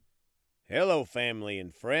Hello, family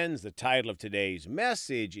and friends. The title of today's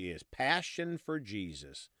message is Passion for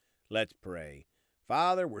Jesus. Let's pray.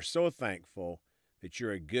 Father, we're so thankful that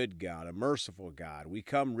you're a good God, a merciful God. We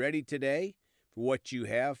come ready today for what you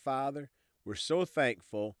have, Father. We're so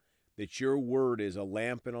thankful that your word is a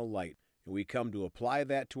lamp and a light, and we come to apply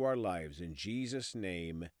that to our lives. In Jesus'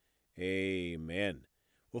 name, amen.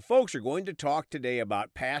 Well, folks, we're going to talk today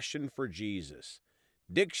about passion for Jesus.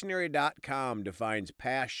 Dictionary.com defines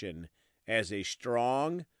passion as a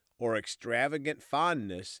strong or extravagant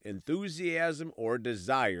fondness, enthusiasm, or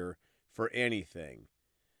desire for anything.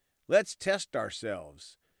 Let's test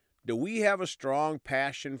ourselves. Do we have a strong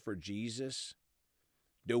passion for Jesus?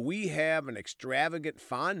 Do we have an extravagant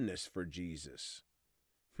fondness for Jesus?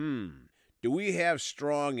 Do we have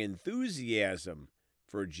strong enthusiasm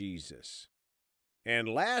for Jesus? And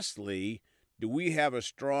lastly, do we have a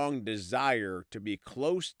strong desire to be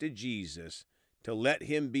close to Jesus, to let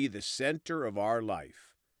him be the center of our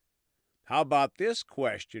life? How about this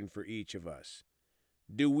question for each of us?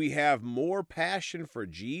 Do we have more passion for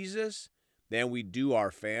Jesus than we do our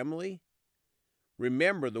family?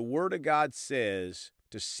 Remember, the Word of God says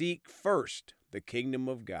to seek first the kingdom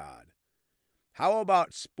of God. How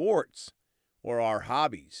about sports or our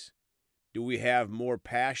hobbies? Do we have more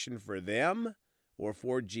passion for them or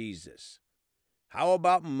for Jesus? How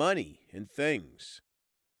about money and things?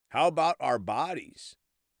 How about our bodies?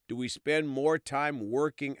 Do we spend more time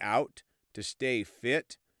working out to stay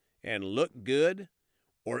fit and look good,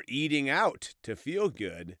 or eating out to feel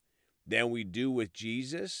good, than we do with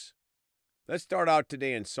Jesus? Let's start out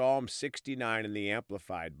today in Psalm 69 in the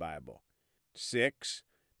Amplified Bible. 6.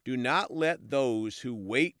 Do not let those who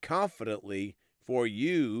wait confidently for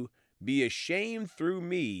you be ashamed through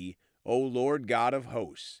me, O Lord God of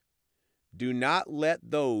hosts. Do not let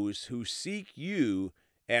those who seek you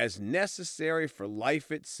as necessary for life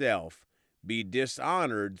itself be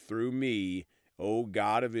dishonored through me, O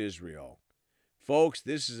God of Israel. Folks,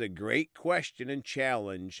 this is a great question and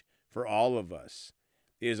challenge for all of us.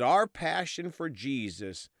 Is our passion for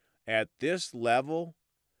Jesus at this level?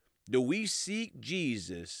 Do we seek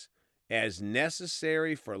Jesus as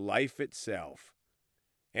necessary for life itself?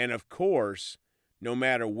 And of course, no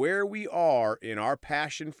matter where we are in our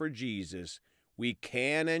passion for Jesus, we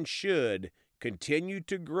can and should continue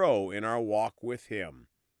to grow in our walk with him.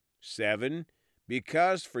 7.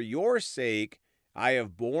 Because for your sake I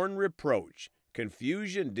have borne reproach,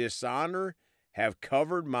 confusion, dishonor have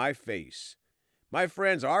covered my face. My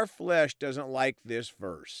friends, our flesh doesn't like this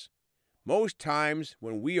verse. Most times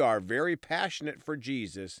when we are very passionate for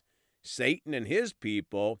Jesus, Satan and his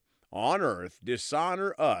people on earth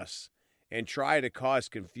dishonor us and try to cause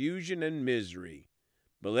confusion and misery.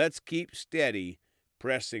 But let's keep steady,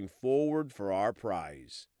 pressing forward for our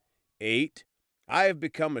prize. 8. I have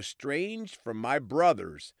become estranged from my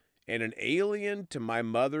brothers and an alien to my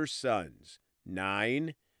mother's sons.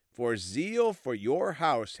 9. For zeal for your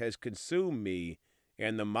house has consumed me,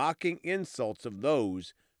 and the mocking insults of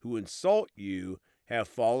those who insult you have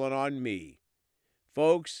fallen on me.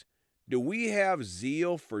 Folks, do we have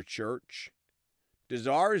zeal for church? Does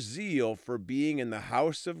our zeal for being in the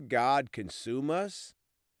house of God consume us?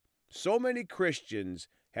 So many Christians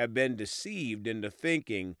have been deceived into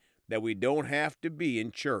thinking that we don't have to be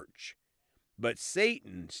in church. But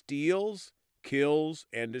Satan steals, kills,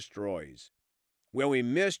 and destroys. When we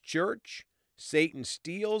miss church, Satan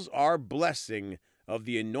steals our blessing of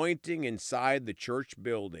the anointing inside the church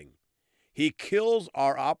building. He kills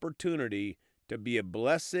our opportunity to be a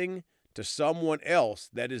blessing to someone else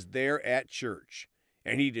that is there at church.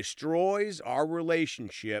 And he destroys our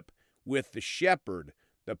relationship with the shepherd,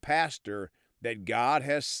 the pastor that God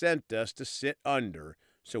has sent us to sit under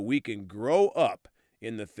so we can grow up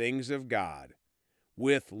in the things of God.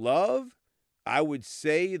 With love, I would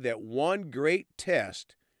say that one great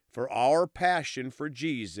test for our passion for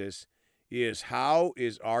Jesus is how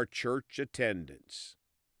is our church attendance.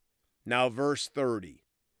 Now verse 30.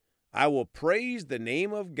 I will praise the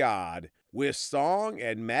name of God with song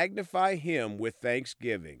and magnify him with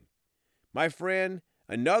thanksgiving. My friend,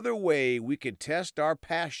 another way we can test our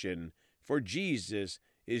passion for Jesus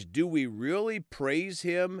is, do we really praise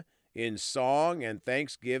him in song and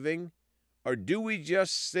thanksgiving, or do we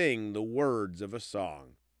just sing the words of a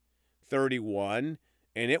song? 31.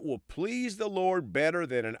 And it will please the Lord better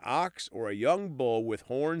than an ox or a young bull with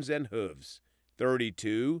horns and hooves.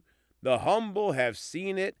 32. The humble have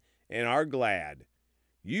seen it and are glad.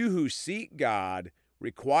 You who seek God,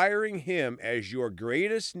 requiring him as your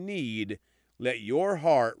greatest need, let your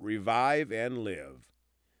heart revive and live.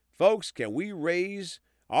 Folks, can we raise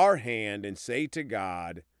our hand and say to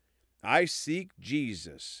God, I seek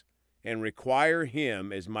Jesus, and require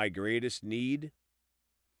Him as my greatest need?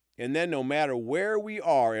 And then no matter where we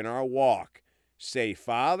are in our walk, say,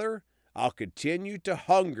 Father, I'll continue to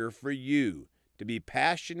hunger for you, to be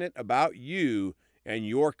passionate about you and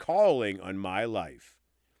your calling on my life.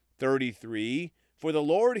 33, for the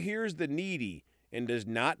Lord hears the needy and does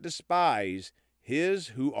not despise his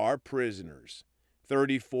who are prisoners.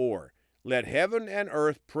 34, let heaven and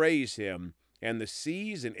earth praise him, and the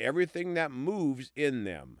seas and everything that moves in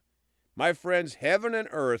them. My friends, heaven and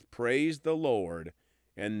earth praise the Lord,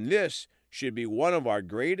 and this should be one of our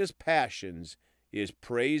greatest passions, is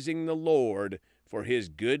praising the Lord for his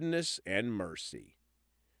goodness and mercy.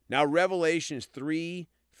 Now, Revelations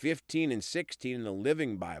 3:15 and 16 in the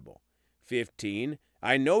Living Bible. 15,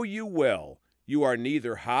 I know you well. You are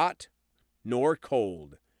neither hot nor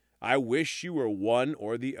cold. I wish you were one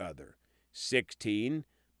or the other. 16,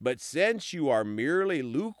 but since you are merely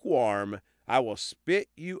lukewarm, I will spit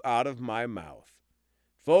you out of my mouth.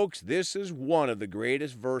 Folks, this is one of the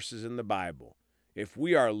greatest verses in the Bible. If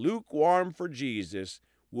we are lukewarm for Jesus,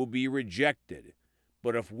 we'll be rejected.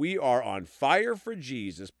 But if we are on fire for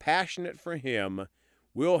Jesus, passionate for him,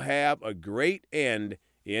 we'll have a great end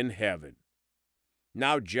in heaven.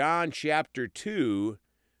 Now, John chapter 2,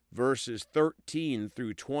 verses 13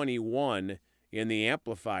 through 21 in the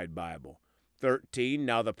Amplified Bible. 13,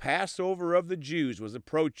 now the Passover of the Jews was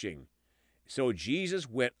approaching, so Jesus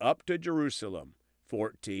went up to Jerusalem.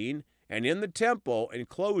 14, and in the temple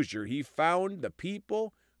enclosure he found the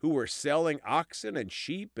people who were selling oxen and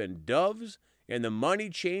sheep and doves, and the money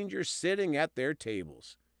changers sitting at their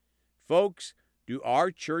tables. Folks, do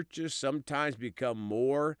our churches sometimes become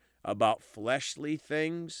more about fleshly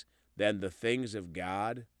things than the things of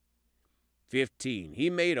God? 15, he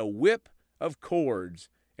made a whip of cords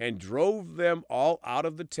and drove them all out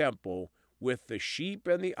of the temple with the sheep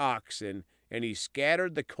and the oxen, and he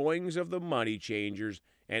scattered the coins of the money changers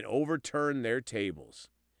and overturned their tables.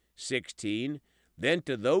 16, then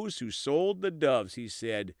to those who sold the doves he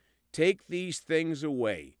said, take these things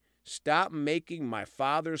away. Stop making my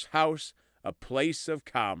Father's house a place of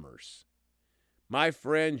commerce. My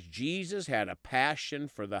friends, Jesus had a passion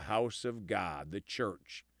for the house of God, the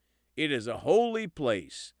church. It is a holy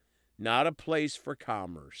place, not a place for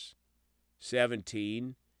commerce.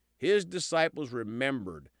 17, his disciples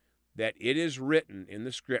remembered that it is written in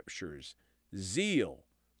the Scriptures, zeal,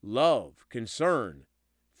 love, concern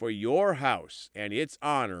for your house and its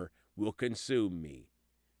honor will consume me.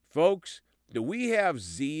 Folks, do we have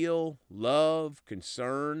zeal, love,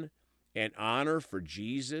 concern, and honor for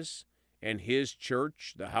Jesus and his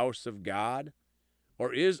church, the house of God?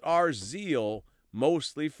 Or is our zeal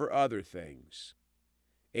mostly for other things?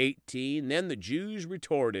 18, then the Jews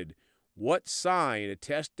retorted, what sign,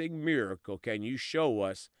 attesting miracle, can you show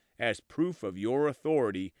us as proof of your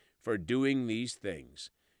authority for doing these things?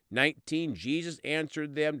 19, Jesus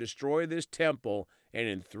answered them, destroy this temple, and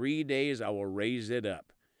in 3 days I will raise it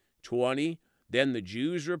up. 20, then the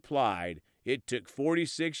Jews replied, it took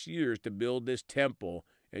 46 years to build this temple,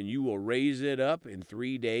 and you will raise it up in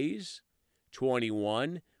 3 days?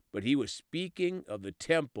 21, but he was speaking of the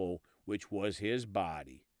temple, which was his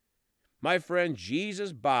body. My friend,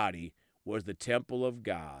 Jesus' body was the temple of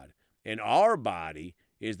God, and our body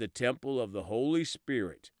is the temple of the Holy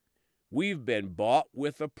Spirit. We've been bought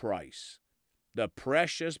with a price, the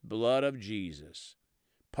precious blood of Jesus.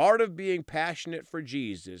 Part of being passionate for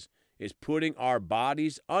Jesus is putting our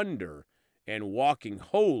bodies under and walking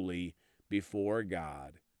holy before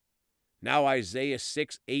God. Now Isaiah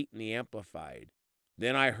 6:8 in the Amplified.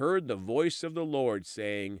 Then I heard the voice of the Lord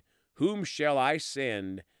saying, whom shall I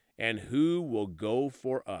send, and who will go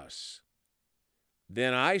for us?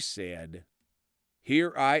 Then I said,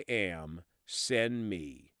 here I am, send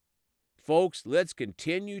me. Folks, let's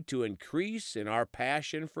continue to increase in our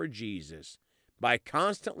passion for Jesus by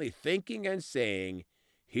constantly thinking and saying,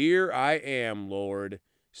 here I am, Lord,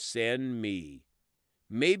 send me.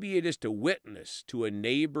 Maybe it is to witness to a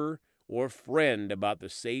neighbor or friend about the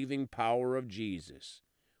saving power of Jesus,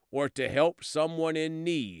 or to help someone in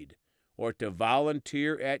need, or to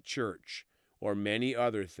volunteer at church, or many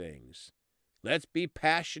other things. Let's be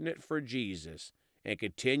passionate for Jesus and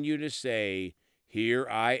continue to say, here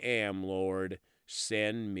I am, Lord,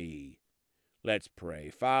 send me. Let's pray.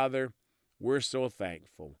 Father, we're so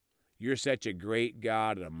thankful. You're such a great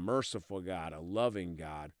God, a merciful God, a loving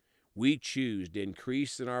God. We choose to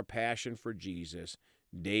increase in our passion for Jesus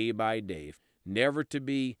day by day, never to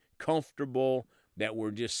be comfortable that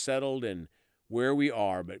we're just settled in where we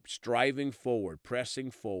are, but striving forward,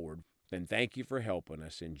 pressing forward. And thank you for helping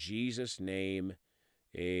us. In Jesus' name,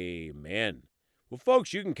 amen. Well,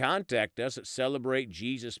 folks, you can contact us at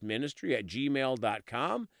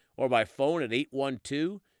celebratejesusministry@gmail.com or by phone at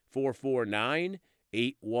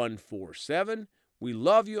 812-449-8147. We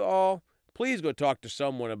love you all. Please go talk to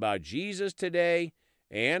someone about Jesus today.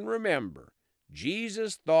 And remember,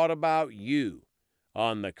 Jesus thought about you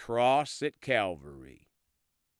on the cross at Calvary.